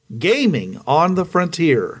Gaming on the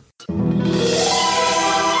Frontier.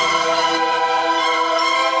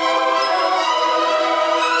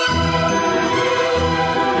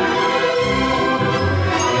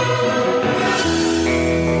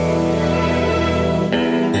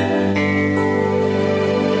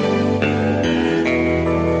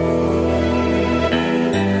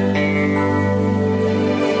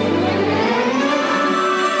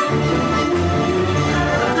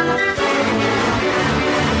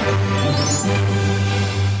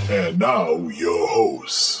 Now, your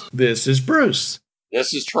hosts. This is Bruce.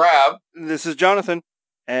 This is Trav. This is Jonathan.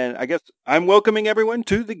 And I guess I'm welcoming everyone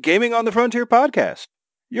to the Gaming on the Frontier podcast.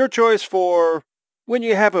 Your choice for when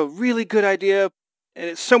you have a really good idea and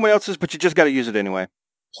it's someone else's, but you just got to use it anyway.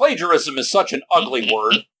 Plagiarism is such an ugly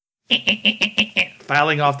word.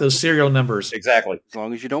 Filing off those serial numbers. Exactly. As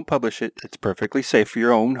long as you don't publish it, it's perfectly safe for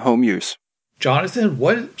your own home use. Jonathan,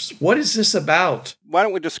 what is this about? Why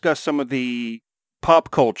don't we discuss some of the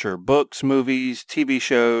pop culture, books, movies, TV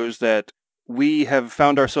shows that we have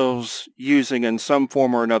found ourselves using in some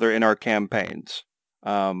form or another in our campaigns.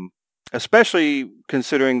 Especially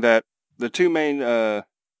considering that the two main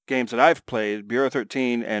games that I've played, Bureau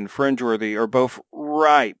 13 and Fringeworthy, are both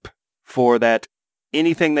ripe for that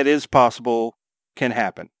anything that is possible can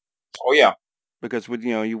happen. Oh, yeah. Because with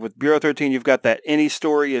Bureau 13, you've got that any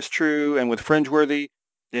story is true, and with Fringeworthy,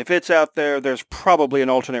 if it's out there, there's probably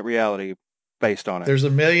an alternate reality based on it. There's a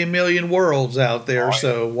million worlds out there,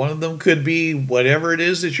 so one of them could be whatever it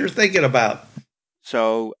is that you're thinking about.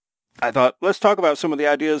 So I thought, let's talk about some of the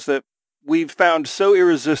ideas that we've found so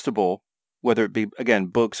irresistible, whether it be, again,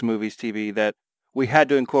 books, movies, TV, that we had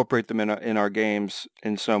to incorporate them in our games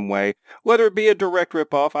in some way, whether it be a direct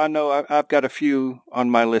ripoff. I know I've got a few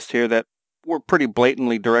on my list here that were pretty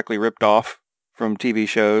blatantly directly ripped off from TV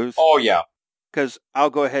shows. Oh, yeah. Because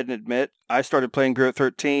I'll go ahead and admit, I started playing Bureau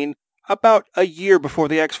 13 about a year before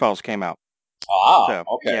the X-Files came out. Okay.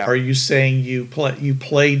 Yeah. Are you saying you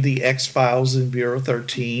played the X-Files in Bureau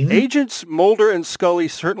 13? Agents Mulder and Scully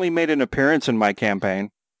certainly made an appearance in my campaign.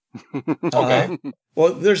 Okay.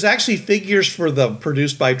 Well, there's actually figures for them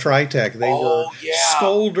produced by Tritech. They were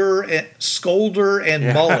Scolder and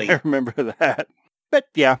Mully. I remember that. But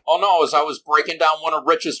yeah. Oh no, as I was breaking down one of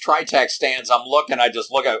Rich's Tritech stands, I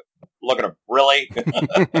just look at him, really?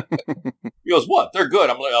 He goes, what? They're good.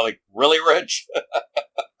 I'm like, really, Rich?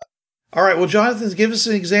 All right, well, Jonathan, give us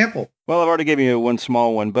an example. Well, I've already given you one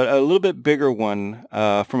small one, but a little bit bigger one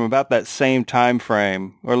from about that same time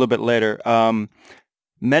frame, or a little bit later.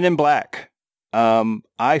 Men in Black.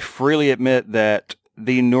 I freely admit that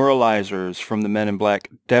the neuralizers from the Men in Black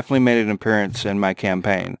definitely made an appearance in my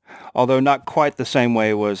campaign, although not quite the same way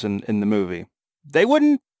it was in the movie. They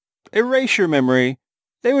wouldn't erase your memory.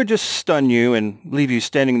 They would just stun you and leave you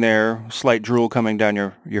standing there, slight drool coming down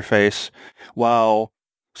your face, while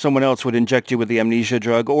someone else would inject you with the amnesia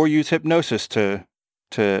drug or use hypnosis to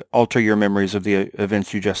alter your memories of the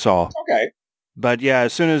events you just saw. Okay. But yeah,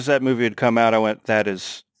 as soon as that movie had come out, I went,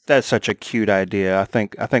 that's such a cute idea. I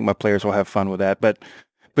think my players will have fun with that. But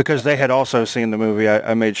because they had also seen the movie,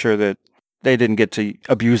 I made sure that they didn't get to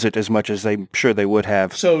abuse it as much as I'm sure they would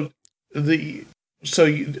have. So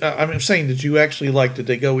I'm saying that you actually did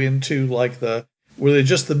they go into were they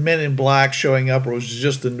just the Men in Black showing up, or was it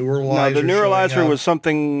just the neuralizer? No, the neuralizer was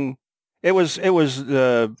something. It was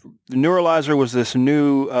the neuralizer was this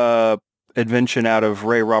new invention out of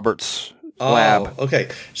Ray Roberts' lab. Okay.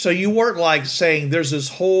 So you weren't saying there's this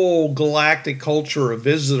whole galactic culture of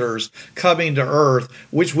visitors coming to Earth,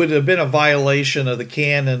 which would have been a violation of the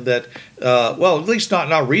canon that, at least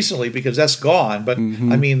not recently, because that's gone. But I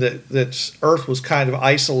mean that Earth was kind of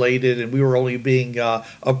isolated, and we were only being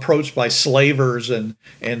approached by slavers and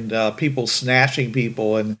people snatching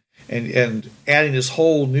people, and adding this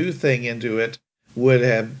whole new thing into it would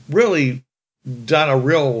have really done a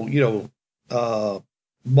real,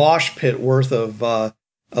 mosh pit worth of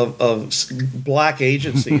black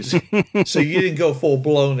agencies. So you didn't go full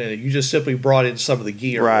blown in it. You just simply brought in some of the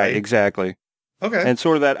gear. Right, exactly. Okay. And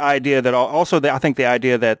sort of that idea that I think the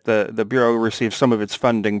idea that the Bureau receives some of its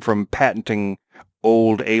funding from patenting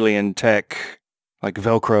old alien tech like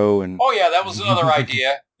Velcro and... Oh yeah, that was another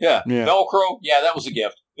idea. Yeah. Velcro. Yeah, that was a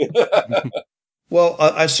gift.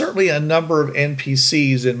 Well, certainly a number of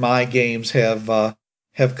NPCs in my games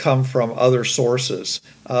have come from other sources.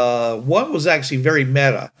 One was actually very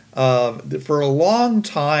meta. For a long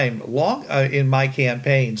time, in my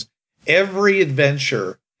campaigns, every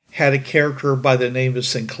adventure had a character by the name of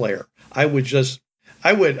Sinclair. I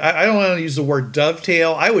don't want to use the word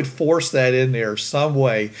dovetail. I would force that in there some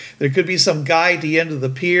way. There could be some guy at the end of the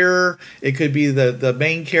pier. It could be the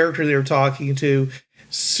main character they were talking to.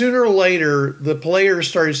 sooner or later, the players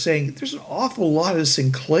started saying, there's an awful lot of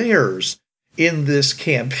Sinclairs in this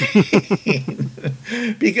campaign.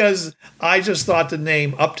 Because I just thought the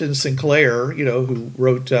name Upton Sinclair, who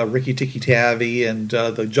wrote Rikki Tikki Tavi and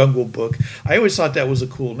the Jungle Book, I always thought that was a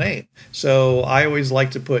cool name. So I always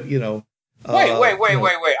like to put, Wait.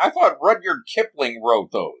 I thought Rudyard Kipling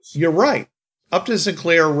wrote those. You're right. Upton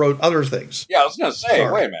Sinclair wrote other things. Yeah, I was going to say,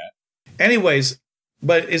 Sorry. Wait a minute. Anyways,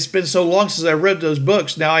 but it's been so long since I read those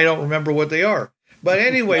books, now I don't remember what they are. But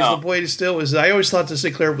anyways, No. The point is still is I always thought the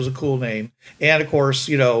Sinclair was a cool name. And of course,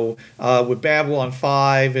 with Babylon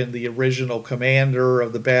 5 and the original commander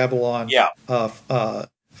of the Babylon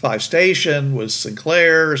 5 station was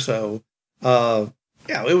Sinclair. So,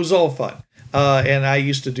 it was all fun. And I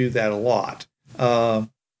used to do that a lot.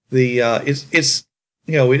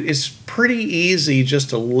 It's pretty easy just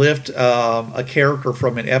to lift a character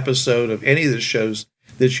from an episode of any of the shows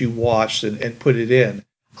that you watched and put it in.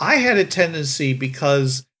 I had a tendency,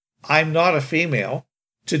 because I'm not a female,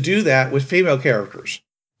 to do that with female characters.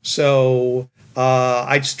 So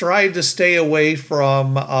I tried to stay away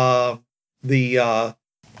from the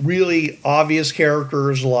really obvious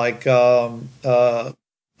characters like Officer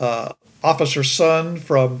Sun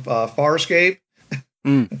from Farscape.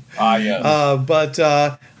 Yes. But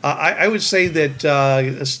I would say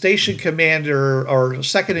that Station Commander or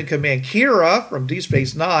Second in Command Kira from Deep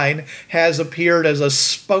Space Nine has appeared as a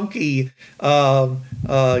spunky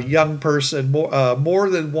young person more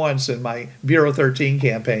than once in my Bureau 13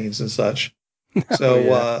 campaigns and such. So,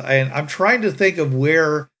 and I'm trying to think of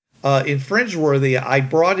where in Fringeworthy I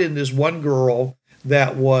brought in this one girl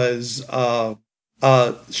that was.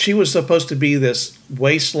 She was supposed to be this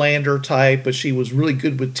wastelander type, but she was really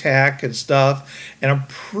good with tech and stuff. And I'm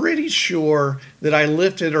pretty sure that I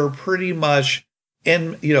lifted her pretty much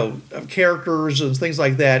in, characters and things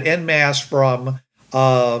like that en masse from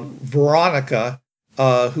Veronica,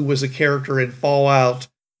 who was a character in Fallout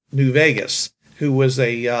New Vegas, who was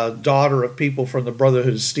a daughter of people from the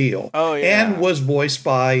Brotherhood of Steel. Oh, yeah. And was voiced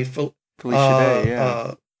by Felicia Day,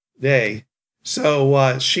 yeah. Day.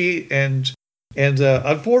 So she and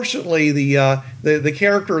unfortunately, the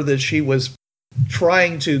character that she was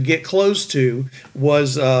trying to get close to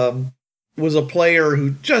was a player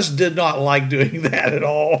who just did not like doing that at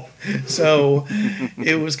all. So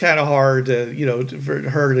it was kind of hard for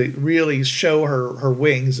her to really show her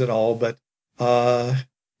wings and all. But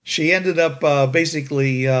she ended up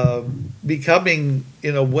basically becoming,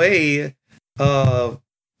 in a way,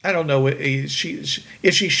 I don't know. If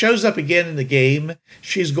she shows up again in the game,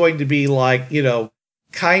 she's going to be like,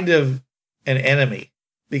 kind of an enemy,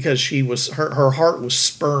 because she was her heart was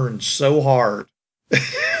spurned so hard.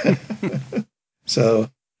 So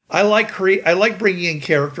I like bringing in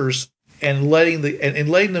characters and letting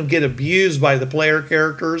them get abused by the player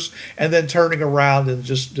characters, and then turning around and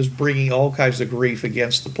just bringing all kinds of grief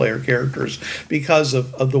against the player characters because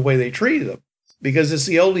of the way they treated them. Because it's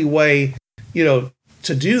the only way,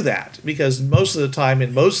 to do that, because most of the time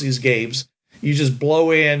in most of these games, you just blow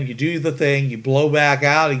in, you do the thing, you blow back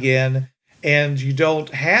out again, and you don't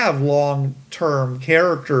have long-term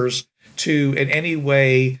characters to in any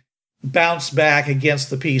way bounce back against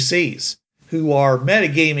the PCs, who are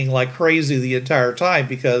metagaming like crazy the entire time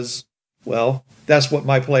because, well, that's what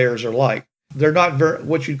my players are like. They're not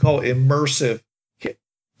what you'd call immersive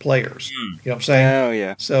players. You know what I'm saying? Oh,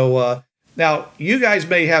 yeah. So, now, you guys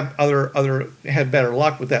may have had better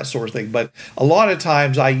luck with that sort of thing, but a lot of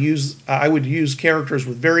times I would use characters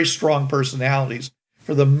with very strong personalities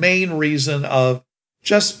for the main reason of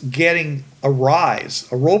just getting a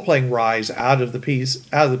role-playing rise out of the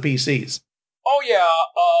PCs. Oh yeah,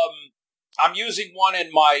 I'm using one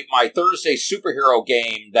in my Thursday superhero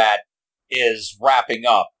game that is wrapping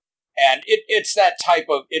up, and it's that type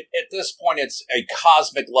of at this point it's a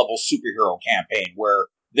cosmic level superhero campaign where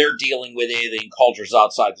they're dealing with alien cultures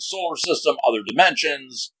outside the solar system, other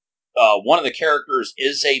dimensions. One of the characters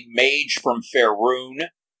is a mage from Faerun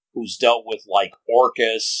who's dealt with, like,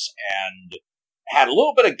 Orcus and had a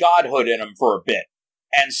little bit of godhood in him for a bit.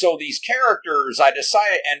 And so these characters, I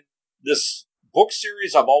decided, and this book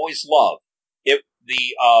series I've always loved,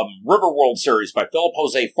 the Riverworld series by Philip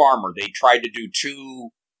Jose Farmer. They tried to do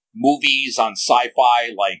 2 movies on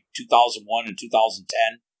sci-fi, like 2001 and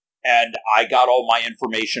 2010. And I got all my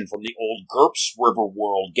information from the old GURPS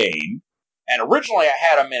Riverworld game. And originally I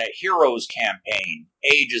had them in a Heroes campaign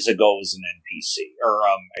ages ago as an NPC, or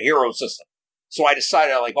a hero system. So I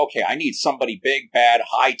decided, okay, I need somebody big, bad,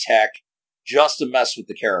 high-tech, just to mess with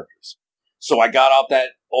the characters. So I got out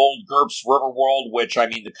that old GURPS Riverworld, which,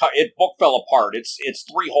 book fell apart. It's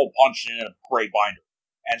 3-hole punched in a gray binder.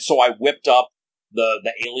 And so I whipped up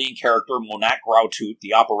the alien character, Monat Grautut,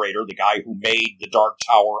 the operator, the guy who made the Dark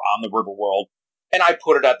Tower on the Riverworld, and I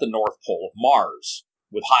put it at the North Pole of Mars,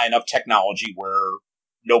 with high enough technology where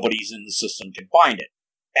nobody's in the system can find it.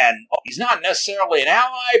 And he's not necessarily an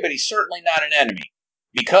ally, but he's certainly not an enemy.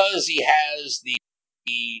 Because he has the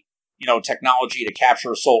technology to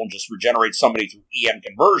capture a soul and just regenerate somebody through EM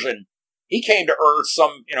conversion, he came to Earth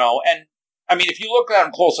and I mean, if you looked at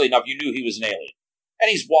him closely enough, you knew he was an alien. And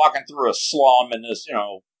he's walking through a slum, and this,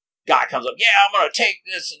 guy comes up, yeah, I'm going to take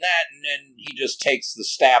this and that, and then he just takes the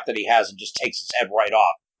staff that he has and just takes his head right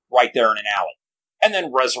off, right there in an alley, and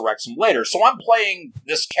then resurrects him later. So I'm playing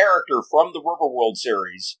this character from the Riverworld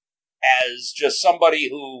series as just somebody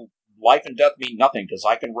who life and death mean nothing because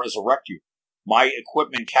I can resurrect you. My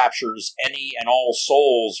equipment captures any and all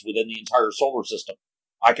souls within the entire solar system.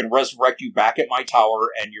 I can resurrect you back at my tower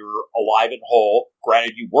and you're alive and whole.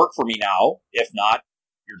 Granted, you work for me now. If not,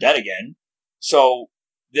 you're dead again. So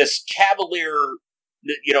this cavalier,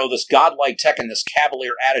 this godlike tech and this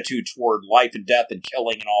cavalier attitude toward life and death and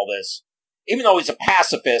killing and all this, even though he's a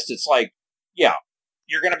pacifist, it's like, yeah,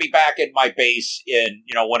 you're going to be back at my base in,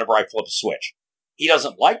 whenever I flip a switch. He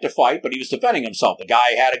doesn't like to fight, but he was defending himself. The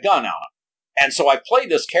guy had a gun on him. And so I played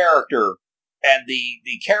this character, and the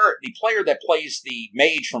player that plays the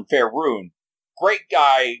mage from Faerun, great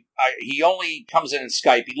guy. He only comes in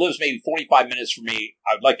Skype. He lives maybe 45 minutes from me.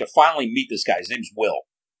 I'd like to finally meet this guy. His name's Will.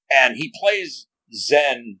 And he plays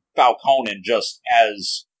Zen Falconen just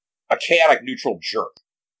as a chaotic neutral jerk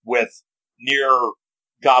with near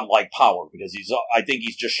godlike power, because I think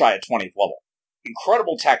he's just shy of 20th level.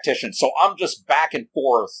 Incredible tactician. So I'm just back and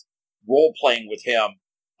forth role-playing with him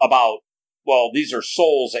about, well, these are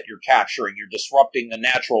souls that you're capturing. You're disrupting the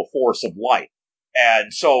natural force of life.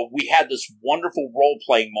 And so we had this wonderful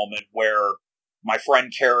role-playing moment where my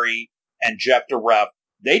friend Carrie and Jeff DeReff,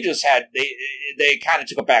 they kind of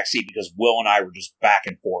took a back seat because Will and I were just back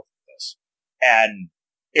and forth with this. And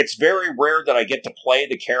it's very rare that I get to play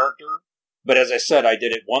the character. But as I said, I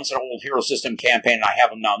did it once in an old Hero System campaign, and I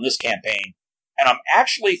have him now in this campaign. And I'm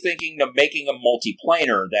actually thinking of making a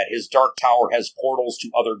multiplanar that his Dark Tower has portals to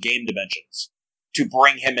other game dimensions to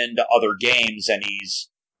bring him into other games, and he's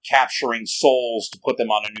capturing souls to put them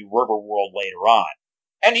on a new Riverworld later on.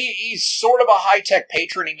 And he's sort of a high-tech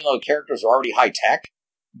patron, even though the characters are already high-tech.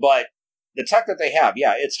 But the tech that they have,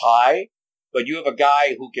 yeah, it's high, but you have a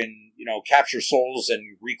guy who can, capture souls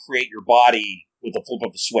and recreate your body with the flip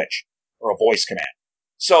of a switch or a voice command.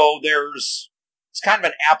 So it's kind of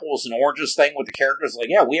an apples and oranges thing with the characters. Like,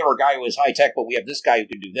 yeah, we have our guy who is high-tech, but we have this guy who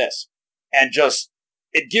can do this. And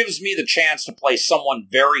it gives me the chance to play someone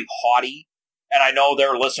very haughty. And I know there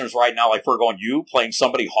are listeners right now like, we're going, you playing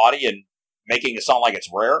somebody haughty and making it sound like it's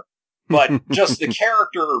rare. But just the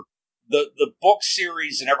character, the book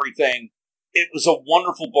series and everything, it was a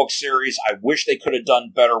wonderful book series. I wish they could have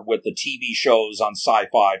done better with the TV shows on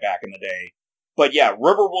Sci-Fi back in the day. But yeah,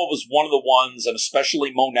 Riverworld was one of the ones, and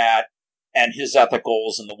especially Monat and his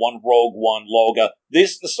ethicals, and the one rogue one, Loga. The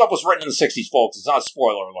stuff was written in the 60s, folks. It's not a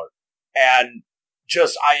spoiler alert. And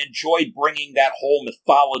I enjoyed bringing that whole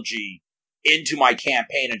mythology into my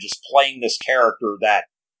campaign and just playing this character that,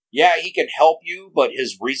 yeah, he can help you, but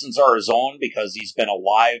his reasons are his own because he's been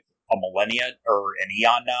alive a millennia or an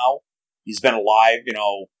eon now. He's been alive,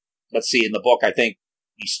 let's see, in the book, I think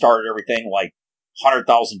he started everything like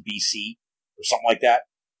 100,000 BC or something like that.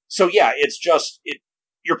 So yeah,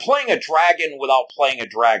 you're playing a dragon without playing a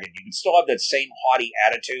dragon. You can still have that same haughty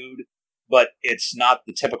attitude, but it's not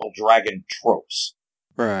the typical dragon tropes.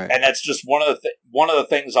 Right. And that's just one of the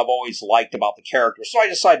things I've always liked about the character. So I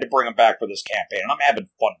decided to bring him back for this campaign, and I'm having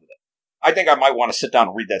fun with it. I think I might want to sit down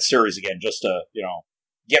and read that series again just to,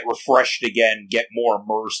 get refreshed again, get more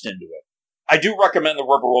immersed into it. I do recommend the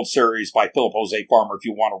Riverworld series by Philip Jose Farmer if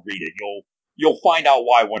you want to read it. You'll find out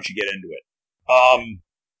why once you get into it.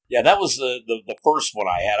 Yeah, that was the first one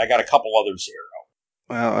I had. I got a couple others here.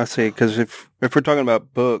 Well, I see. Because if we're talking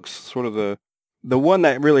about books, sort of the one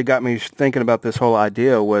that really got me thinking about this whole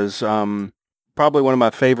idea was probably one of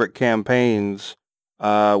my favorite campaigns.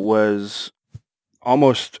 Was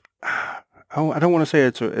almost, I don't want to say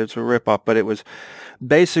it's a ripoff, but it was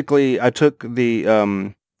basically I took the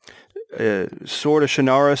Sword of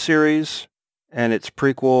Shannara series and its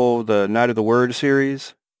prequel, the Night of the Word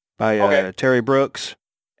series by Terry Brooks.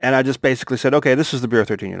 And I just basically said, okay, this is the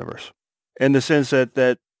BR13 universe. In the sense that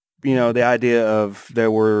the idea of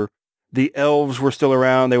the elves were still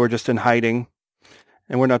around, they were just in hiding.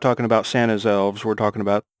 And we're not talking about Santa's elves, we're talking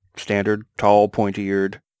about standard, tall,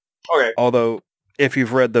 pointy-eared. Okay. Although, if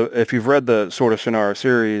you've read the Sword of Shannara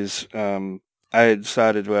series, I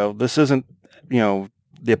decided, well, this isn't,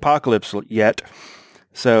 the apocalypse yet.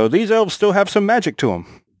 So these elves still have some magic to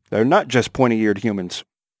them. They're not just pointy-eared humans.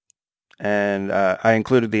 And I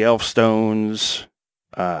included the elf stones.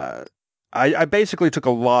 I basically took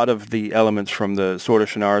a lot of the elements from the Sword of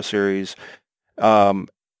Shannara series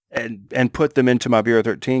and put them into my Bureau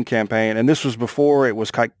 13 campaign. And this was before it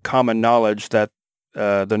was common knowledge that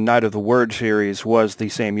the Night of the Word series was the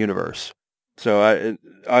same universe. So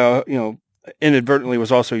I inadvertently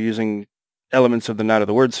was also using elements of the Night of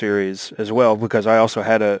the Word series as well, because I also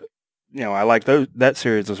had I liked that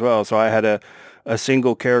series as well. So I had a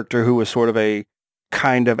single character who was sort of a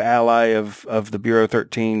kind of ally of the Bureau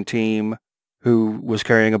 13 team, who was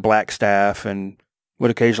carrying a black staff and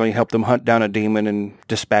would occasionally help them hunt down a demon and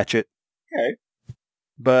dispatch it. Okay.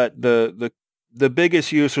 But the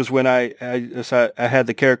biggest use was when I had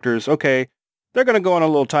the characters, okay, they're going to go on a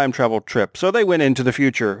little time travel trip. So they went into the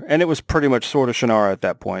future, and it was pretty much Sword of Shannara at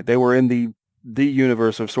that point. They were in the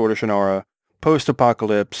universe of Sword of Shannara,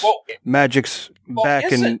 post-apocalypse, magic's back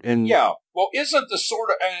in... Yeah, well, isn't the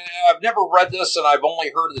sort of... I've never read this, and I've only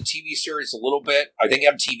heard of the TV series a little bit. I think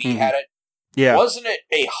MTV had it. Yeah. Wasn't it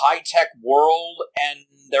a high-tech world, and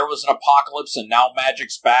there was an apocalypse, and now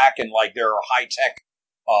magic's back, and like there are high-tech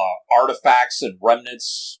artifacts and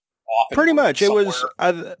remnants off? Pretty much. Somewhere? It was...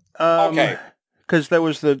 okay. Because there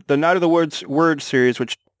was the Night of the Word series,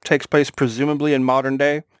 which takes place presumably in modern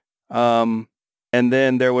day. And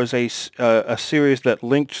then there was a series that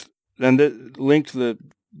linked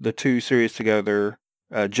the two series together,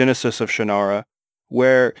 Genesis of Shannara,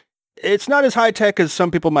 where it's not as high tech as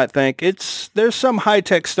some people might think. There's some high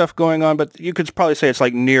tech stuff going on, but you could probably say it's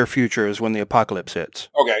like near future is when the apocalypse hits.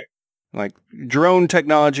 Okay. Like drone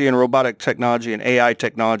technology and robotic technology and AI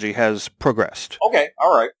technology has progressed. Okay,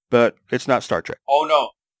 all right. But it's not Star Trek. Oh, no.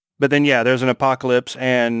 But then, yeah, there's an apocalypse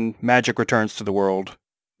and magic returns to the world.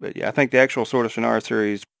 But yeah, I think the actual Sword of Shannara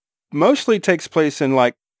series mostly takes place in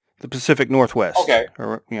like the Pacific Northwest. Okay.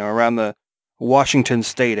 Or, around the Washington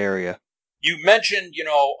State area. You mentioned, it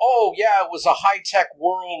was a high-tech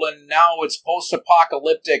world and now it's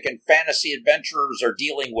post-apocalyptic and fantasy adventurers are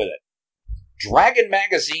dealing with it. Dragon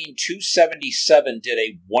Magazine 277 did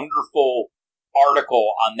a wonderful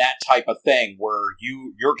article on that type of thing where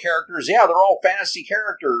your characters, they're all fantasy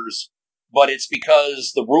characters, but it's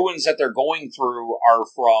because the ruins that they're going through are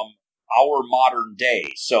from our modern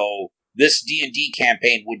day. So this D&D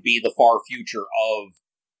campaign would be the far future of...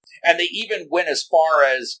 And they even went as far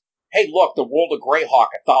as, hey, look, the world of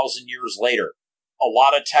Greyhawk 1,000 years later. A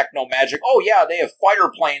lot of techno-magic. Oh, yeah, they have fighter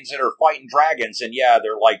planes that are fighting dragons, and yeah,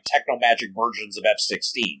 they're like techno-magic versions of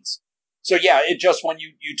F-16s. So yeah, it just, when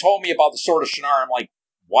you told me about the Sword of Shannara, I'm like,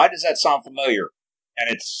 why does that sound familiar?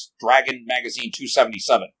 And it's Dragon Magazine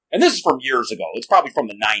 277. And this is from years ago. It's probably from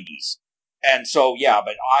the 90s. And so, yeah,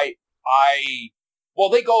 but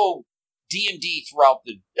they go D&D throughout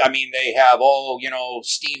they have,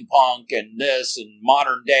 steampunk and this and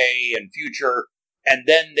modern day and future. And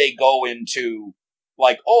then they go into,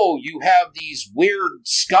 like, oh, you have these weird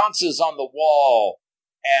sconces on the wall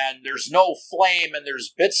and there's no flame and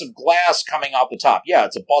there's bits of glass coming out the top. Yeah,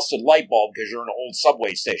 it's a busted light bulb because you're in an old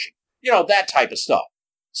subway station. That type of stuff.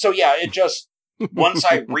 So yeah, it just, once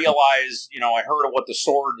I realized, I heard of what the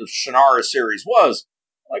Sword of Shannara series was,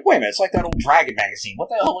 like, wait a minute, it's like that old Dragon Magazine. What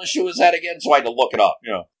the hell issue is that again? So I had to look it up,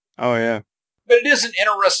 Oh, yeah. But it is an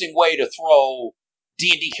interesting way to throw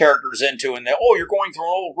D&D characters into, and you're going through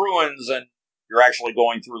old ruins, and you're actually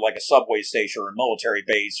going through like a subway station or a military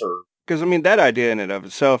base, or... Because, that idea in and of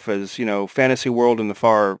itself is, fantasy world in the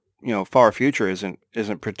far future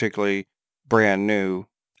isn't particularly brand new.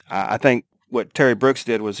 I think what Terry Brooks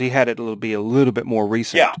did was he had it be a little bit more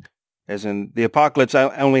recent. Yeah. As in, the apocalypse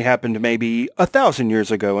only happened maybe 1,000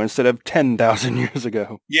 years ago instead of 10,000 years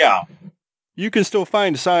ago. Yeah. You can still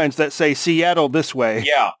find signs that say Seattle this way.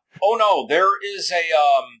 Yeah. Oh, no, there is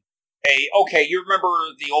okay, you remember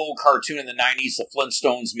the old cartoon in the 90s, the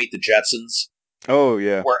Flintstones Meet the Jetsons? Oh,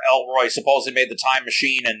 yeah. Where Elroy supposedly made the time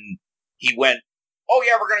machine and he went, oh,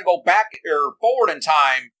 yeah, we're going to go back or forward in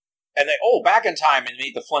time. And they, back in time and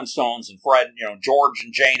meet the Flintstones and Fred, George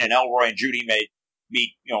and Jane and Elroy and Judy meet,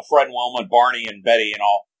 Fred and Wilma and Barney and Betty and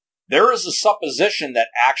all. There is a supposition that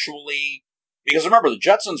actually, because remember, the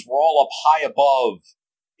Jetsons were all up high above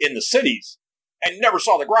in the cities and never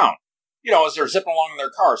saw the ground, as they're zipping along in their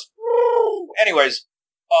cars. Anyways,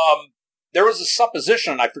 there was a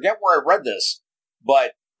supposition, and I forget where I read this,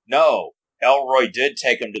 but no, Elroy did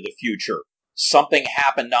take him to the future. Something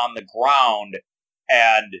happened on the ground,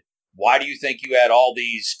 and why do you think you had all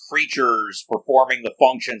these creatures performing the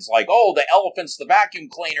functions like, the elephant's the vacuum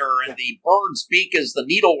cleaner, and the bird's beak is the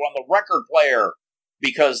needle on the record player?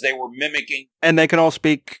 because they were mimicking. And they can all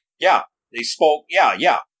speak. Yeah, they spoke. Yeah.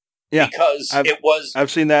 Yeah, because I've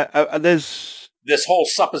seen that. There's this whole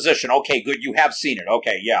supposition. Okay, good. You have seen it.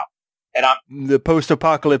 Okay, yeah. And the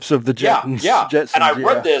post-apocalypse of the Jetsons. Jetsons, and I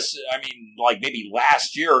read this, I mean, like maybe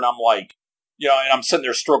last year, and I'm like, and I'm sitting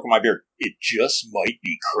there stroking my beard. It just might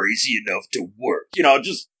be crazy enough to work.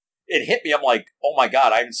 Just, it hit me. I'm like, oh my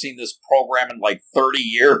God, I haven't seen this program in like 30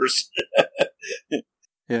 years.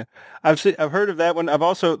 Yeah. I've heard of that one. I've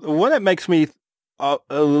also, the one that makes me a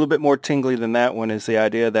little bit more tingly than that one is the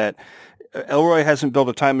idea that Elroy hasn't built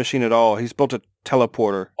a time machine at all. He's built a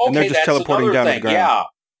teleporter. Okay, and they're just teleporting down to the ground. Yeah.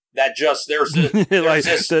 That just there's like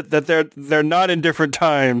this, that they're not in different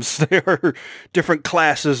times. They are different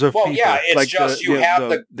classes of people. Yeah, it's like just you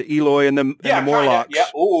have the Eloi and the Morlocks. Yeah.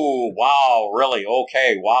 Ooh, wow, really?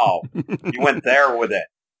 Okay, wow. You went there with it.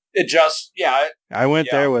 It just I went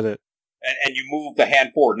there with it. And you moved the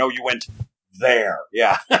hand forward. No, you went there.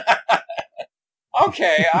 Yeah.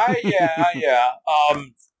 Okay.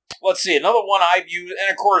 Let's see, another one I've used,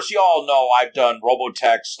 and of course, you all know I've done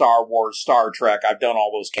Robotech, Star Wars, Star Trek. I've done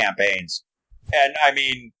all those campaigns. And, I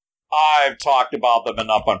mean, I've talked about them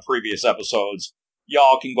enough on previous episodes.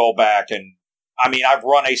 Y'all can go back and, I mean, I've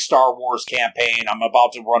run a Star Wars campaign. I'm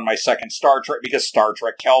about to run my second Star Trek, because Star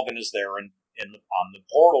Trek Kelvin is there on the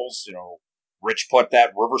portals. Rich put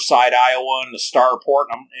that Riverside, Iowa in the starport.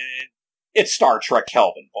 It's Star Trek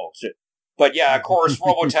Kelvin, folks. But yeah, of course,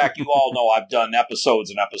 Robotech, you all know I've done episodes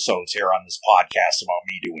and episodes here on this podcast about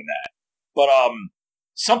me doing that. But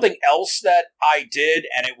something else that I did,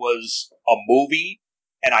 and it was a movie,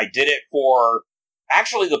 and I did it for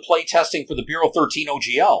actually the play testing for the Bureau 13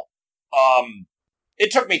 OGL.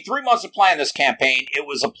 It took me 3 months to plan this campaign. It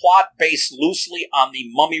was a plot based loosely on The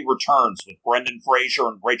Mummy Returns with Brendan Fraser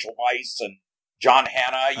and Rachel Weisz and John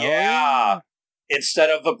Hannah. Yeah. Instead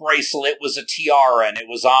of a bracelet, it was a tiara, and it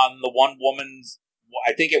was on the one woman's,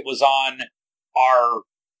 I think it was on our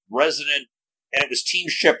resident, and it was Team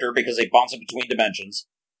Shifter because they bounce it between dimensions.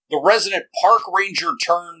 The resident park ranger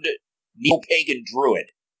turned neo-pagan druid.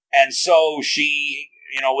 And so she,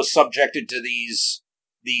 was subjected to these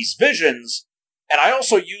visions. And I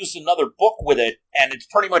also used another book with it, and it's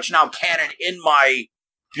pretty much now canon in my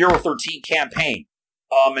Bureau 13 campaign.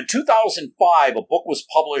 In 2005, a book was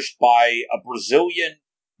published by a Brazilian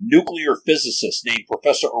nuclear physicist named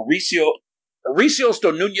Professor Auricios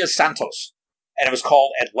do Nunes Santos, and it was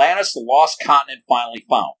called Atlantis, the Lost Continent Finally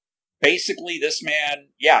Found. Basically, this man,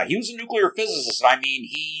 he was a nuclear physicist. I mean,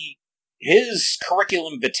 his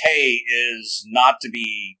curriculum vitae is not to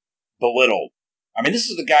be belittled. I mean, this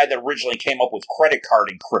is the guy that originally came up with credit card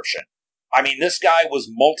encryption. I mean, this guy was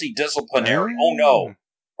multidisciplinary. Oh no.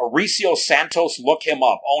 Auricios Santos, look him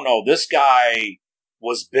up. Oh no, this guy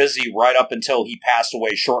was busy right up until he passed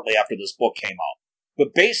away shortly after this book came out.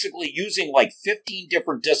 But basically using like 15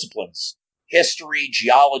 different disciplines, history,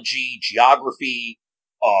 geology, geography,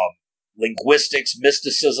 linguistics,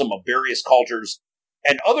 mysticism of various cultures,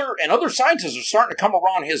 and other scientists are starting to come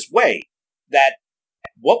around his way that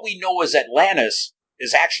what we know as Atlantis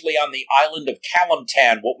is actually on the island of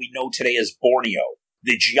Kalimantan, what we know today as Borneo.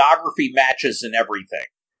 The geography matches and everything.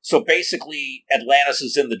 So basically, Atlantis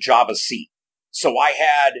is in the Java Sea. So I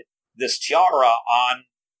had this tiara on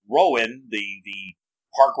Rowan, the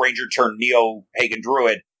park ranger turned neo-pagan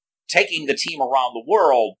druid, taking the team around the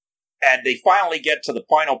world, and they finally get to the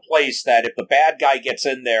final place that if the bad guy gets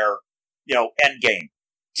in there, end game,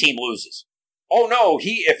 team loses. Oh no,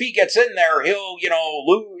 if he gets in there, he'll,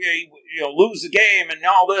 lose the game and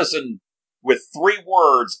all this, and with 3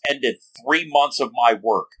 words ended 3 months of my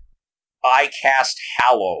work. I cast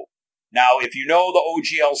Hallow. Now, if you know the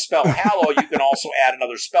OGL spell Hallow, you can also add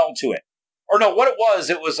another spell to it. Or no, what it was,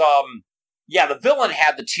 the villain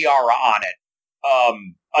had the tiara on it.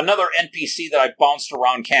 Another NPC that I bounced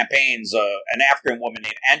around campaigns, an African woman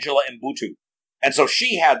named Angela Mbutu. And so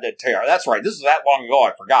she had the tiara. That's right, this is that long ago,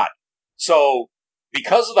 I forgot. So,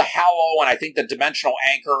 because of the Hallow, and I think the dimensional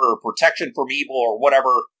anchor or protection from evil or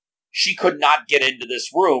whatever, she could not get into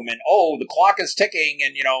this room, and the clock is ticking,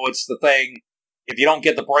 and it's the thing, if you don't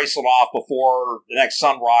get the bracelet off before the next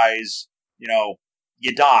sunrise,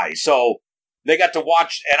 you die. So they got to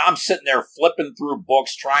watch, and I'm sitting there flipping through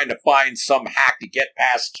books, trying to find some hack to get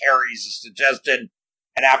past Carrie's suggestion,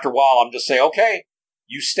 and after a while I'm just saying, okay,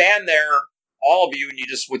 you stand there, all of you, and you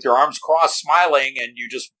just, with your arms crossed, smiling, and you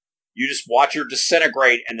just watch her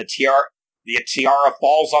disintegrate, and the tiara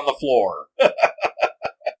falls on the floor.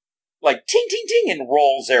 Like ting ting ting, and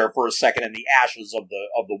rolls there for a second in the ashes of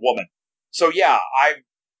the woman. So yeah,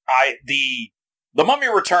 the Mummy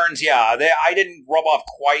Returns. Yeah, I didn't rub off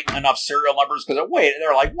quite enough serial numbers because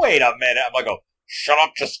they're like, wait a minute. I'm like, oh, shut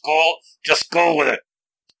up, just go with it.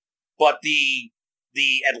 But the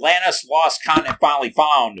Atlantis Lost Continent Finally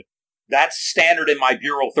Found, that's standard in my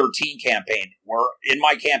Bureau 13 campaign, where in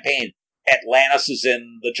my campaign, Atlantis is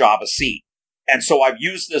in the Java seat. And so I've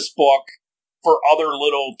used this book for other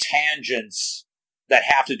little tangents that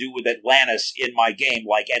have to do with Atlantis in my game,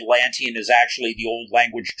 like Atlantean is actually the old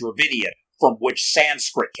language Dravidian, from which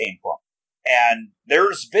Sanskrit came from. And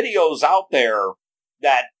there's videos out there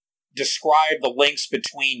that describe the links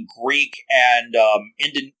between Greek and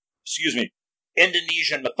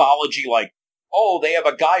Indonesian mythology, like, oh, they have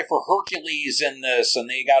a guy for Hercules in this, and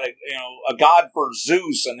they got a god for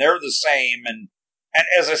Zeus, and they're the same. And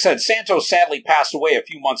as I said, Santos sadly passed away a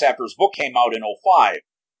few months after his book came out in 2005.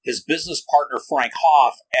 His business partner, Frank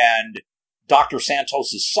Hoff, and Dr.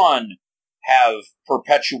 Santos' son have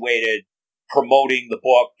perpetuated promoting the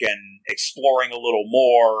book and exploring a little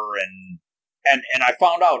more. And I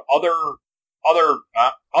found out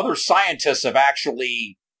other scientists have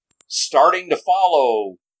actually starting to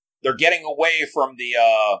follow. They're getting away from the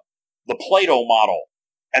Plato model,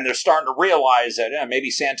 and they're starting to realize that maybe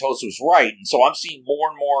Santos was right. And so I'm seeing more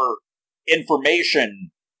and more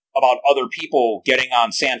information about other people getting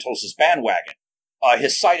on Santos's bandwagon.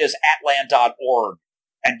 His site is atlan.org,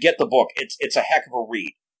 and get the book. It's a heck of a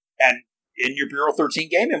read. And in your Bureau 13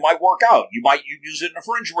 game, it might work out. You might use it in a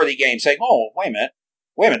fringe-worthy game, saying, "Oh, wait a minute,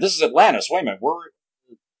 this is Atlantis. Wait a minute, we're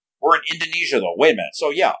in Indonesia though. Wait a minute." So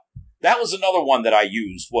yeah, that was another one that I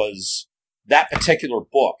used, was that particular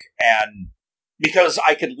book, and because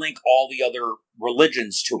I could link all the other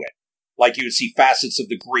religions to it. Like you would see facets of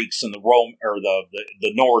the Greeks and the Rome, or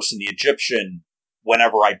the Norse and the Egyptian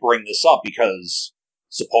whenever I bring this up, because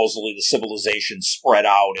supposedly the civilization spread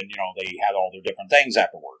out and, they had all their different things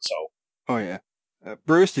afterwards. So. Oh yeah.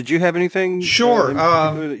 Bruce, did you have anything? Sure.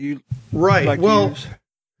 That you right. Like well,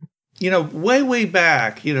 way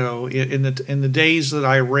back, in the days that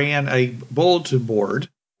I ran a bulletin board.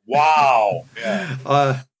 Wow.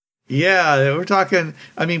 Yeah. Yeah, we're talking.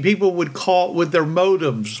 I mean, people would call with their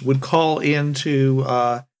modems, would call into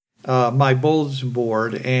my bulletin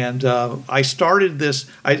board, and I started this.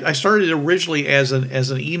 I started originally as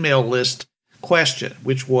an email list question,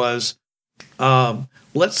 which was,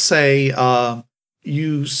 let's say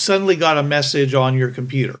you suddenly got a message on your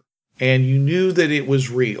computer, and you knew that it was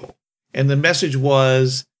real, and the message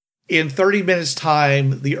was, in 30 minutes'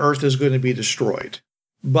 time, the Earth is going to be destroyed,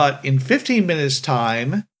 but in 15 minutes'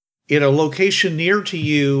 time, in a location near to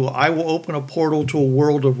you, I will open a portal to a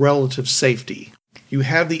world of relative safety. You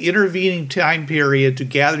have the intervening time period to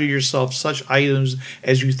gather yourself such items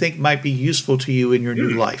as you think might be useful to you in your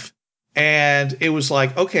new life. And it was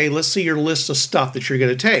like, okay, let's see your list of stuff that you're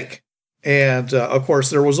going to take. And of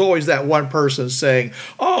course, there was always that one person saying,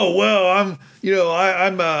 "Oh, well,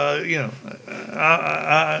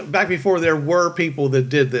 back before there were people that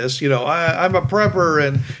did this, I'm a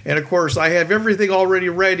prepper, and of course, I have everything already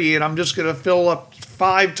ready, and I'm just going to fill up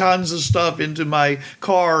 5 tons of stuff into my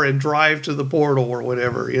car and drive to the portal or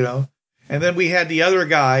whatever, And then we had the other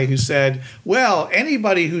guy who said, well,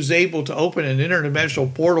 anybody who's able to open an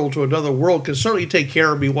interdimensional portal to another world can certainly take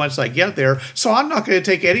care of me once I get there. So I'm not going to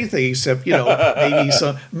take anything except, maybe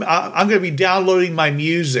some. I'm going to be downloading my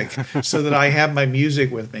music so that I have my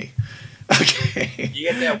music with me. Okay. You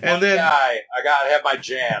get that one guy. I got to have my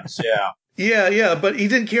jams. Yeah. Yeah. But he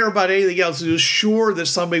didn't care about anything else. He was sure that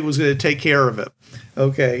somebody was going to take care of it.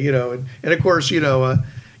 Okay. And of course, you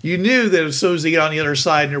knew that as soon as they get on the other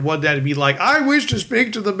side, and there wasn't that to be like, "I wish to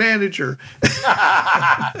speak to the manager." Care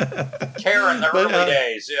in the early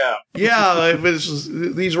days, yeah. Yeah,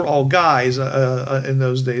 these were all guys in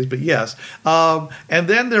those days, but yes. And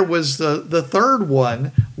then there was the third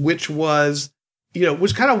one, which was,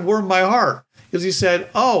 which kind of warmed my heart, because he said,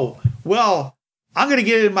 "Oh, well, I'm going to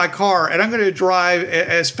get in my car and I'm going to drive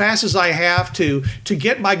as fast as I have to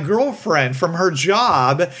get my girlfriend from her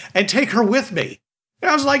job and take her with me." And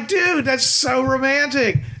I was like, dude, that's so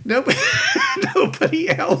romantic. Nobody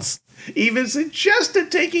else even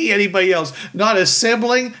suggested taking anybody else. Not a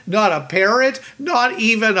sibling, not a parent, not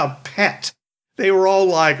even a pet. They were all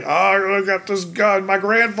like, "Oh, I got this gun. My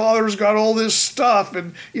grandfather's got all this stuff,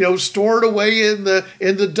 and stored away in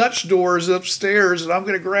the Dutch doors upstairs, and I'm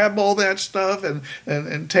going to grab all that stuff and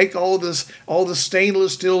take all the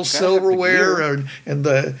stainless steel silverware and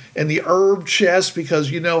the herb chest, because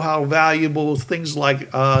you know how valuable things like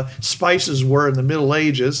spices were in the Middle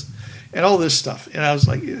Ages, and all this stuff." And I was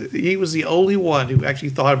like, he was the only one who actually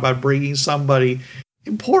thought about bringing somebody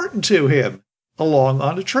important to him along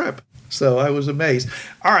on a trip. So I was amazed.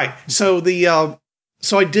 All right, so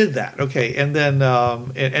so I did that, okay, and then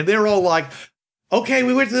and they're all like, okay,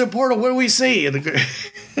 we went to the portal. What do we see? And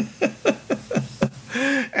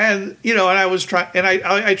and I was trying, and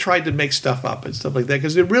I tried to make stuff up and stuff like that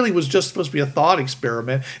because it really was just supposed to be a thought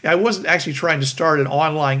experiment. I wasn't actually trying to start an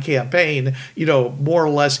online campaign, more or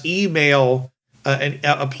less email,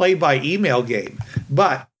 a play-by-email game.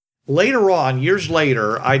 But later on, years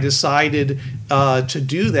later, I decided to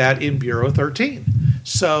do that in Bureau 13.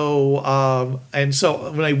 So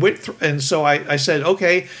when I went through, and so I said,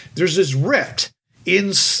 okay, there's this rift in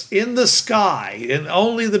the sky, and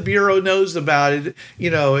only the Bureau knows about it,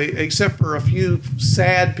 except for a few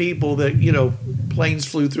sad people that, planes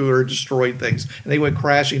flew through or destroyed things, and they went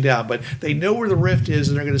crashing down. But they know where the rift is,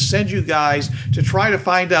 and they're going to send you guys to try to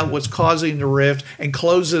find out what's causing the rift and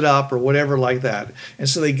close it up or whatever like that. And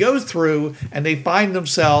so they go through, and they find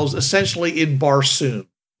themselves essentially in Barsoom.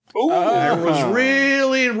 I was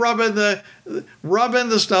really rubbing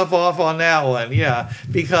the stuff off on that one, yeah,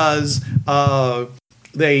 because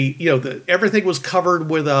everything was covered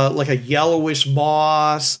with like a yellowish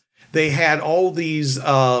moss. They had all these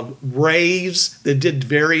rays that did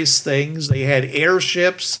various things. They had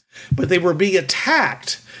airships, but they were being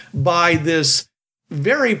attacked by this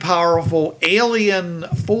very powerful alien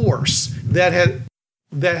force that had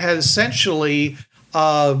essentially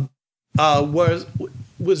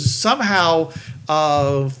was somehow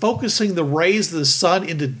focusing the rays of the sun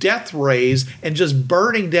into death rays and just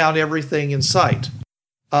burning down everything in sight.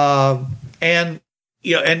 And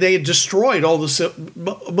they had destroyed most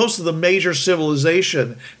of the major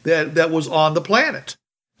civilization that was on the planet.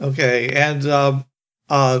 Okay, and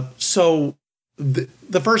so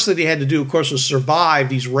the first thing they had to do, of course, was survive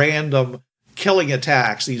these random killing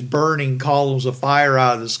attacks, these burning columns of fire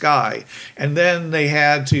out of the sky. And then they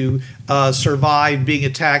had to survive being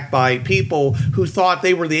attacked by people who thought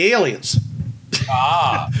they were the aliens.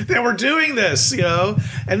 They were doing this,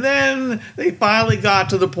 And then they finally got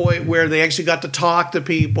to the point where they actually got to talk to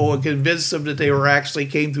people and convince them that they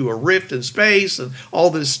came through a rift in space and all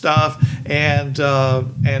this stuff. And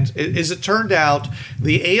as it turned out,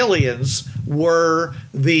 the aliens were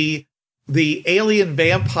the alien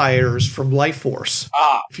vampires from Life Force.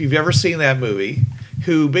 If you've ever seen that movie,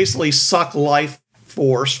 who basically suck life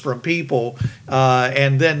force from people,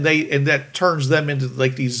 and that turns them into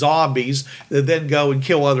like these zombies that then go and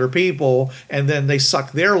kill other people, and then they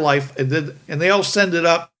suck their life, and they all send it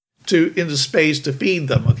up into space to feed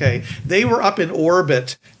them. Okay, they were up in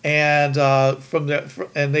orbit, and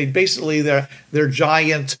they basically their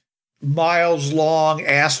giant miles-long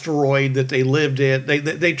asteroid that they lived in.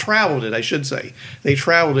 They traveled it, I should say. They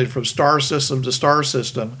traveled it from star system to star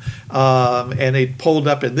system, and they pulled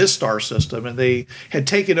up in this star system, and they had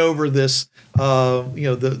taken over this, the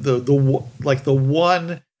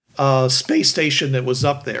one space station that was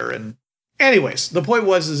up there. And anyways, the point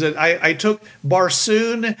was that I took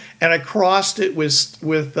Barsoom and I crossed it with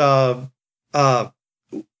Life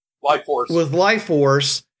Force. With Life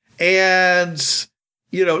Force, and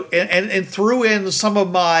and threw in some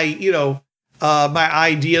of my, my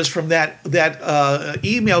ideas from that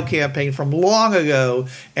email campaign from long ago,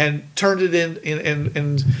 and turned it in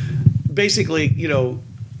and basically,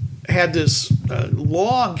 had this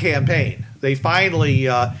long campaign. They finally,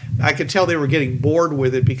 I could tell they were getting bored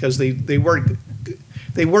with it because they weren't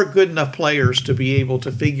good enough players to be able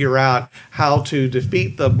to figure out how to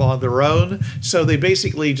defeat them on their own. So they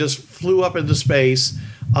basically just flew up into space,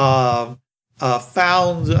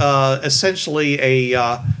 found essentially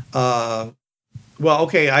I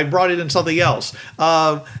brought it in something else.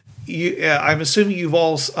 I'm assuming you've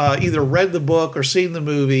all either read the book or seen the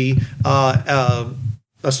movie,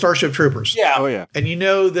 Starship Troopers. Yeah. Oh yeah. And you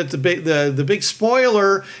know that the big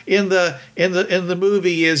spoiler in the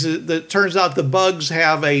movie is that it turns out the bugs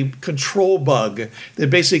have a control bug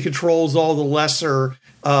that basically controls all the lesser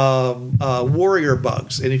warrior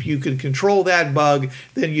bugs, and if you can control that bug,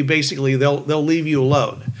 then you basically they'll leave you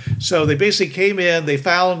alone. So they basically came in, they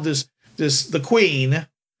found the queen,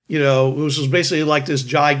 which was basically like this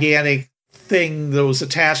gigantic thing that was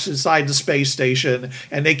attached inside the space station,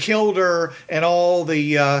 and they killed her, and all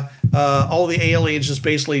the aliens just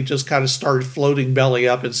basically just kind of started floating belly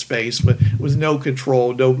up in space, but with no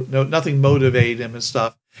control, no nothing motivated them and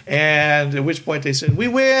stuff. And at which point they said, "We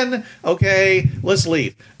win. Okay, let's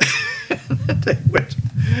leave." They went,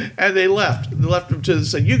 and they left. They left them to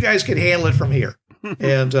say, "You guys can handle it from here."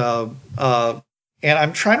 And and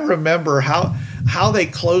I'm trying to remember how they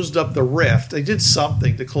closed up the rift. They did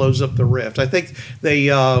something to close up the rift. I think they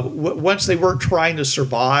once they weren't trying to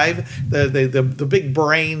survive, the big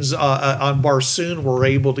brains on Barsoom were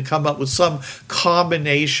able to come up with some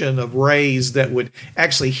combination of rays that would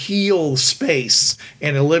actually heal space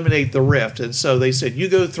and eliminate the rift. And so they said, "You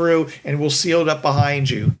go through, and we'll seal it up behind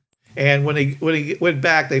you." And when he went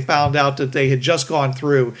back, they found out that they had just gone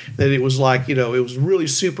through, that it was like, it was really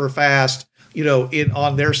super fast,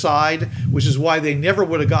 on their side, which is why they never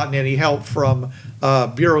would have gotten any help from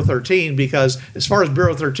Bureau 13, because as far as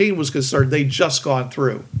Bureau 13 was concerned, they'd just gone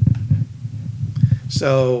through.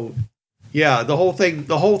 So, yeah, the whole thing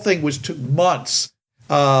took months,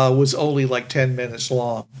 was only like 10 minutes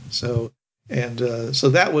long. So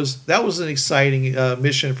that was an exciting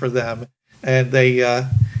mission for them, and they.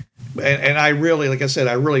 And I really, like I said,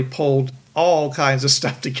 I really pulled all kinds of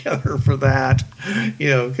stuff together for that,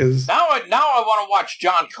 because now I want to watch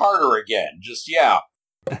John Carter again. Just yeah.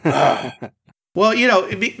 Well,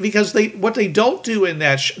 because what they don't do in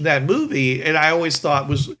that movie, and I always thought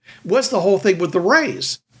was the whole thing with the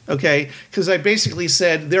rays. Okay, because I basically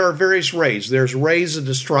said there are various rays. There's rays of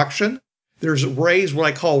destruction. There's rays, what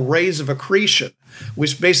I call rays of accretion,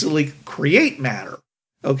 which basically create matter.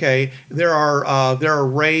 Okay, there are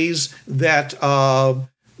rays that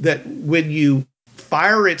when you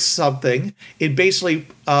fire at something, it basically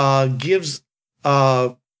gives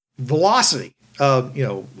velocity,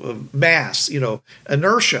 mass,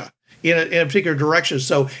 inertia in a particular direction.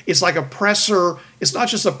 So it's like a pressor. It's not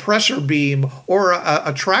just a pressure beam or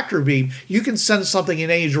a tractor beam. You can send something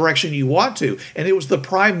in any direction you want to, and it was the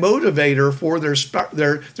prime motivator for their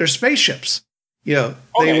spaceships. They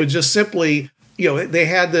would just simply. They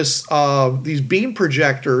had these beam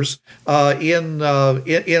projectors in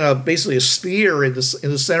basically a sphere in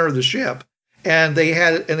the center of the ship, and they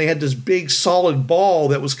had this big solid ball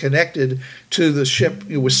that was connected to the ship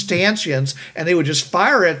with stanchions, and they would just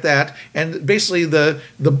fire at that, and basically the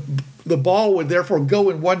ball would therefore go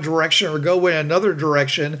in one direction or go in another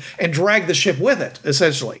direction and drag the ship with it,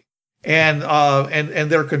 essentially. And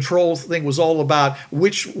their control thing was all about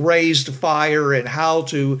which rays to fire and how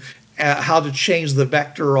to change the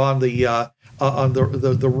vector on the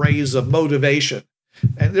rays of motivation.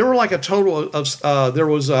 And there were like a total of there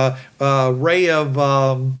was a ray of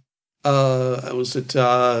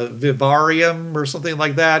vivarium or something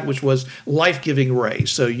like that, which was life-giving rays.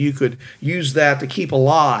 So you could use that to keep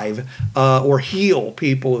alive or heal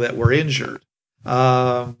people that were injured.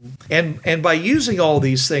 And by using all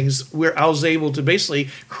these things, I was able to basically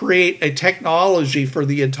create a technology for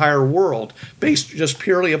the entire world based just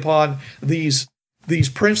purely upon these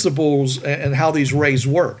principles and how these rays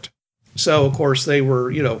worked. So of course they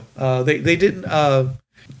were, they didn't.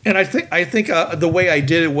 And I think the way I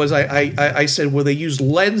did it was I said, well, they used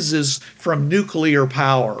lenses from nuclear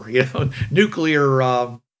power,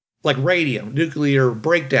 nuclear like radium, nuclear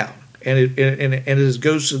breakdown. And as it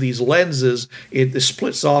goes to these lenses, it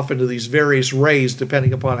splits off into these various rays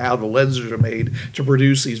depending upon how the lenses are made to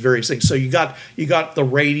produce these various things. So you got the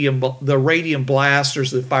radium blasters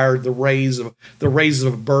that fired the rays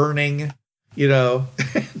of burning, and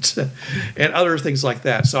other things like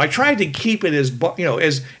that. So I tried to keep it as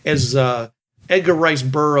Edgar Rice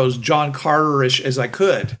Burroughs, John Carter-ish as I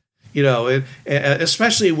could.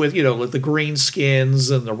 Especially with the green skins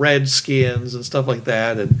and the red skins and stuff like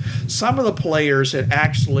that. And some of the players had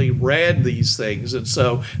actually read these things, and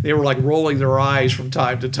so they were like rolling their eyes from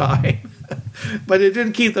time to time. But it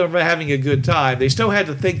didn't keep them from having a good time. They still had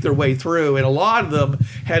to think their way through, and a lot of them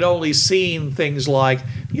had only seen things like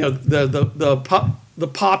the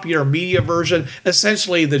popular media version,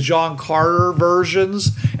 essentially the John Carter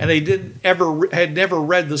versions, and they had never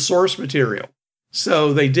read the source material.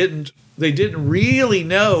 So they didn't really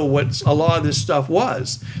know what a lot of this stuff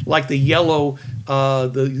was, like the yellow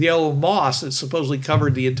moss that supposedly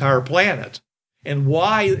covered the entire planet, and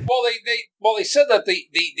why. Well, they said that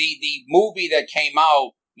the movie that came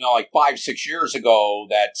out, like 5-6 years ago,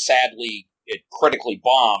 that sadly it critically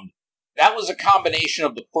bombed. That was a combination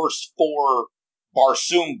of the first 4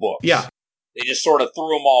 Barsoom books. Yeah, they just sort of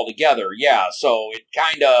threw them all together. Yeah, so it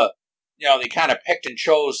kind of. They kind of picked and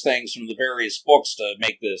chose things from the various books to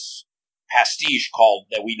make this pastiche called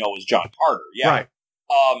that we know as John Carter. Yeah. Right.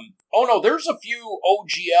 Oh no, there's a few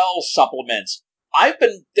OGL supplements. I've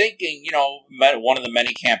been thinking, one of the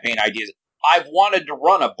many campaign ideas. I've wanted to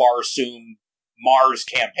run a Barsoom Mars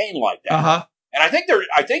campaign like that. Uh-huh. And I think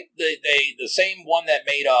the same one that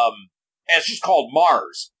made it's just called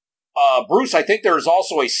Mars. Bruce, I think there's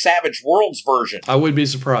also a Savage Worlds version. I would be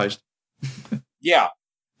surprised. Yeah.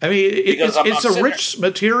 I mean, Because it's a rich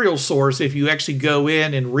material source if you actually go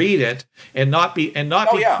in and read it and not be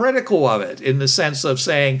critical of it in the sense of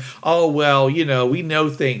saying, oh well, we know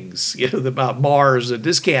things about Mars and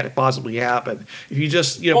this can't possibly happen. If you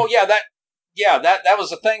just that was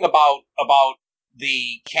the thing about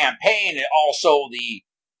the campaign, and also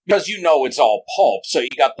because it's all pulp, so you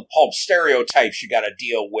got the pulp stereotypes you got to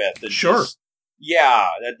deal with. And sure.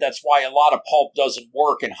 That's why a lot of pulp doesn't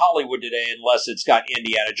work in Hollywood today unless it's got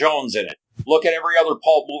Indiana Jones in it. Look at every other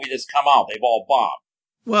pulp movie that's come out. They've all bombed.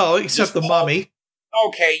 Well, except The Mummy.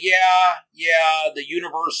 Okay, the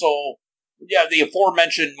Universal, the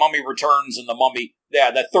aforementioned Mummy Returns and The Mummy. Yeah,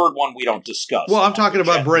 the third one we don't discuss. Well, I'm talking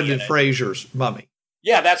about Brendan Fraser's Mummy.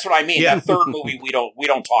 Yeah, that's what I mean. Yeah. That third movie we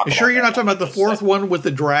don't talk about. Sure, you're not talking about the fourth one with the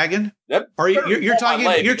dragon? Yep. Or you're talking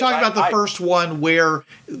about the first one where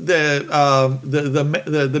the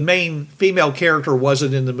main female character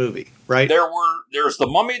wasn't in the movie, right? There's the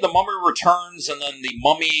Mummy Returns, and then the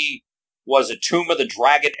Mummy was a Tomb of the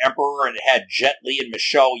Dragon Emperor, and it had Jet Li and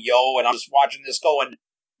Michelle Yeoh, and I'm just watching this going,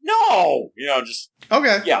 no,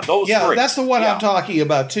 okay, those three. That's the one I'm talking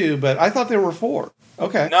about too. But I thought there were four.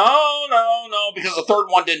 Okay. No, because the third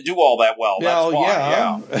one didn't do all that well. That's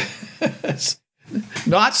why, It's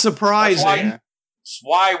not surprising. That's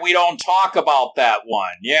why we don't talk about that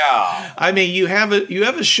one. Yeah. I mean, you have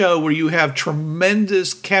a show where you have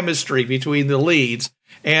tremendous chemistry between the leads,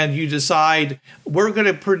 and you decide we're going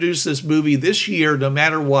to produce this movie this year no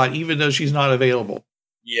matter what, even though she's not available.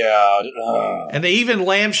 Yeah. And they even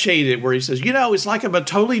lampshade it where he says, it's like I'm a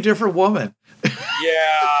totally different woman.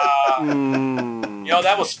 Yeah.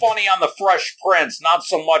 That was funny on The Fresh Prince, not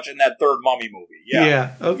so much in that third Mummy movie. Yeah.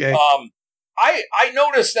 Yeah, okay. I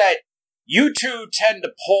noticed that you two tend to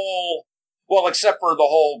pull, well, except for the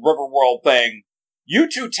whole Riverworld thing, you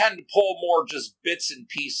two tend to pull more just bits and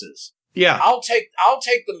pieces. Yeah. I'll take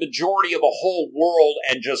the majority of a whole world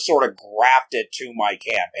and just sort of graft it to my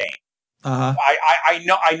campaign. Uh-huh.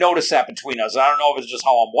 I noticed that between us. I don't know if it's just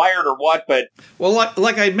how I'm wired or what, but well,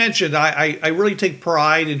 like I mentioned, I really take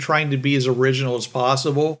pride in trying to be as original as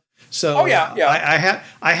possible. So I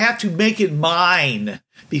have to make it mine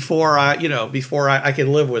before I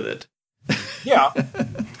can live with it. Yeah,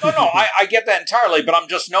 no, I get that entirely, but I'm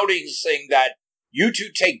just noticing that you two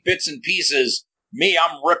take bits and pieces. Me,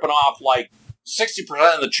 I'm ripping off like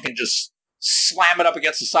 60% of the chicken, just slam it up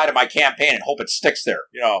against the side of my campaign and hope it sticks there.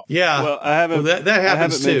 Yeah. Well, I haven't. That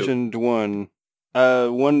happens too. Mentioned one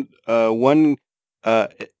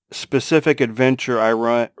specific adventure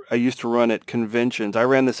I used to run at conventions. I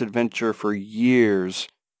ran this adventure for years.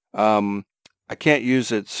 I can't use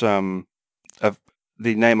the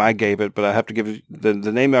name I gave it, but I have to give the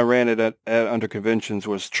name I ran it at under conventions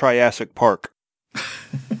was Triassic Park.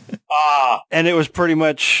 And it was pretty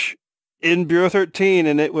much in Bureau 13,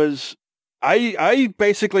 and it was. I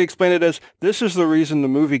basically explained it as, this is the reason the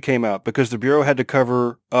movie came out, because the Bureau had to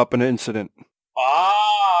cover up an incident.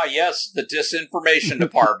 Yes, the disinformation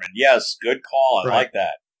department. Yes, good call. I like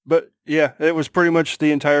that. But yeah, it was pretty much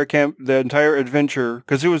the entire adventure,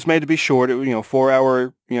 because it was made to be short. It was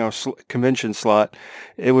 4-hour convention slot.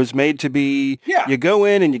 It was made to be you go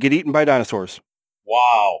in and you get eaten by dinosaurs.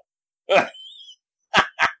 Wow.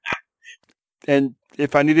 And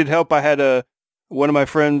if I needed help, I had one of my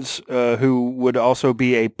friends who would also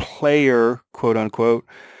be a player, quote unquote,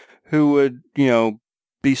 who would,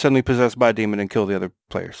 be suddenly possessed by a demon and kill the other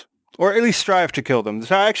players. Or at least strive to kill them.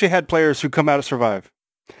 So I actually had players who come out to survive.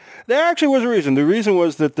 There actually was a reason. The reason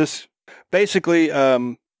was that this, basically,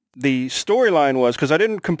 the storyline was, because I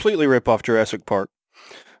didn't completely rip off Jurassic Park,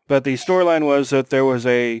 but the storyline was that there was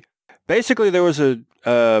a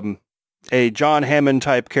John Hammond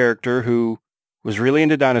type character who was really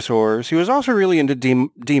into dinosaurs. He was also really into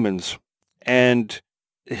demons. And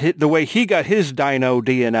the way he got his dino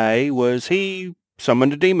DNA was he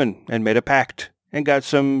summoned a demon and made a pact and got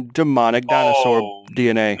some demonic dinosaur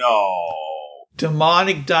DNA. No.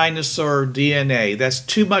 Demonic dinosaur DNA. That's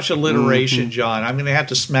too much alliteration, John. I'm going to have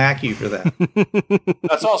to smack you for that.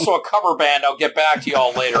 That's also a cover band. I'll get back to you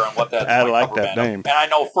all later on what that's I like cover that band. name. And I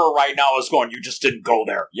know Fur right now is going, you just didn't go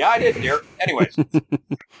there. Yeah, I did, dear. Anyways.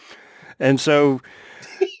 And so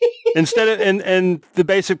and the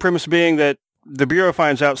basic premise being that the Bureau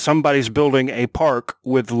finds out somebody's building a park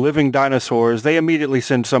with living dinosaurs, they immediately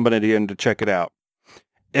send somebody in to check it out.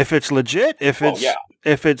 If it's legit,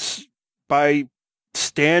 if it's by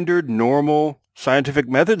standard, normal scientific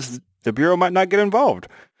methods, the Bureau might not get involved.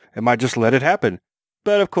 It might just let it happen.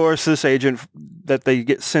 But of course, this agent that they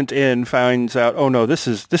get sent in finds out, oh no, this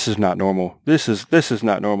is not normal. This is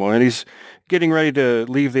not normal. And he's getting ready to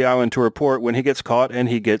leave the island to report when he gets caught and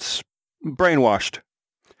he gets brainwashed.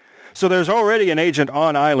 So there's already an agent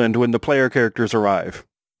on island when the player characters arrive.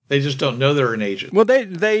 They just don't know they're an agent. Well,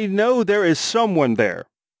 they know there is someone there.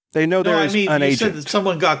 They know there is an agent. You said that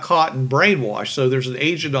someone got caught and brainwashed, so there's an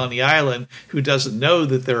agent on the island who doesn't know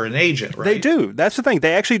that they're an agent, right? They do. That's the thing.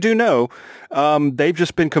 They actually do know. They've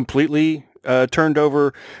just been completely turned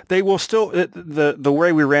over. They will still, the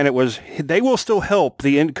way we ran it was, they will still help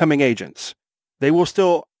the incoming agents. They will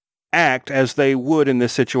still act as they would in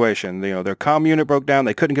this situation. You know, their comm unit broke down.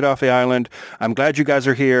 They couldn't get off the island. I'm glad you guys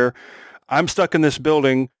are here. I'm stuck in this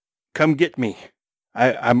building. Come get me.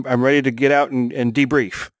 I'm ready to get out and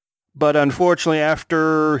debrief. But unfortunately,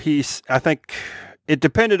 after I think it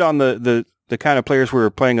depended on the kind of players we were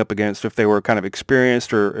playing up against, if they were kind of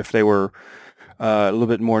experienced or if they were a little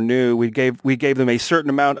bit more new. We gave them a certain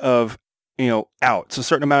amount of, outs, a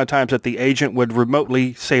certain amount of times that the agent would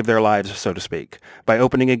remotely save their lives, so to speak, by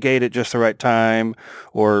opening a gate at just the right time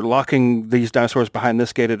or locking these dinosaurs behind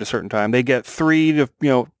this gate at a certain time. They get 3 to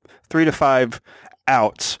 5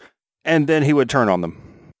 outs, and then he would turn on them.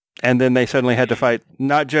 And then they suddenly had to fight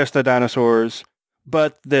not just the dinosaurs,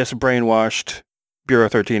 but this brainwashed Bureau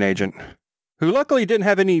 13 agent, who luckily didn't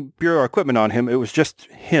have any Bureau equipment on him. It was just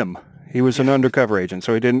him. He was an undercover agent,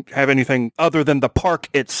 so he didn't have anything other than the park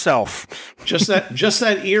itself. Just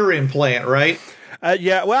that ear implant, right?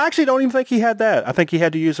 Yeah. Well, I actually don't even think he had that. I think he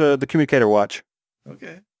had to use the communicator watch.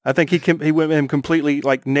 Okay. I think he went him completely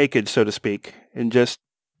naked, so to speak, and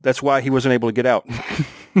that's why he wasn't able to get out.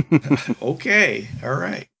 Okay. All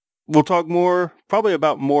right. We'll talk more, probably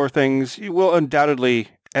about more things. We'll undoubtedly,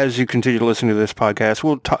 as you continue to listen to this podcast,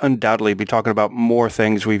 we'll undoubtedly be talking about more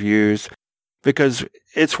things we've used, because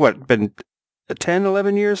it's been 10,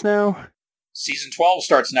 11 years now? Season 12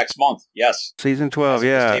 starts next month, yes. Season 12,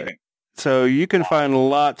 yeah. So you can find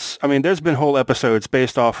lots, there's been whole episodes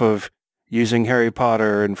based off of using Harry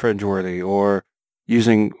Potter and Fringeworthy, or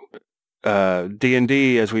using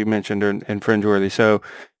D&D, as we mentioned, and Fringeworthy. So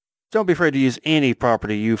don't be afraid to use any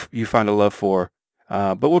property you find a love for.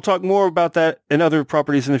 But we'll talk more about that and other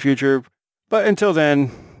properties in the future. But until then,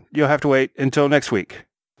 you'll have to wait until next week.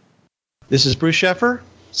 This is Bruce Sheffer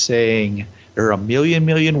saying there are a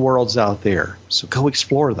million worlds out there, so go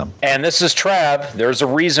explore them. And this is Trav. There's a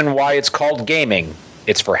reason why it's called gaming.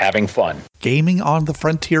 It's for having fun. Gaming on the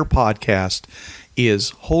Frontier podcast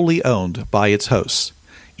is wholly owned by its hosts.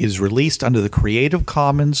 It is released under the Creative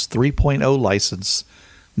Commons 3.0 license.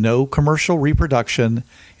 No commercial reproduction,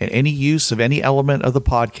 and any use of any element of the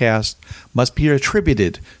podcast must be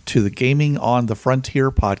attributed to the Gaming on the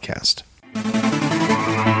Frontier podcast.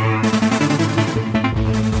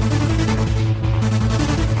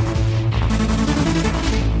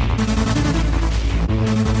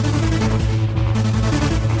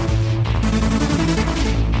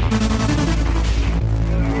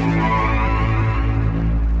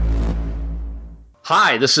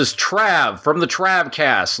 Hi, this is Trav from the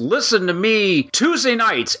Travcast. Listen to me Tuesday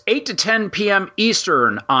nights, 8 to 10 p.m.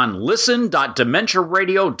 Eastern on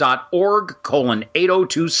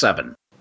listen.dementiaradio.org:8027.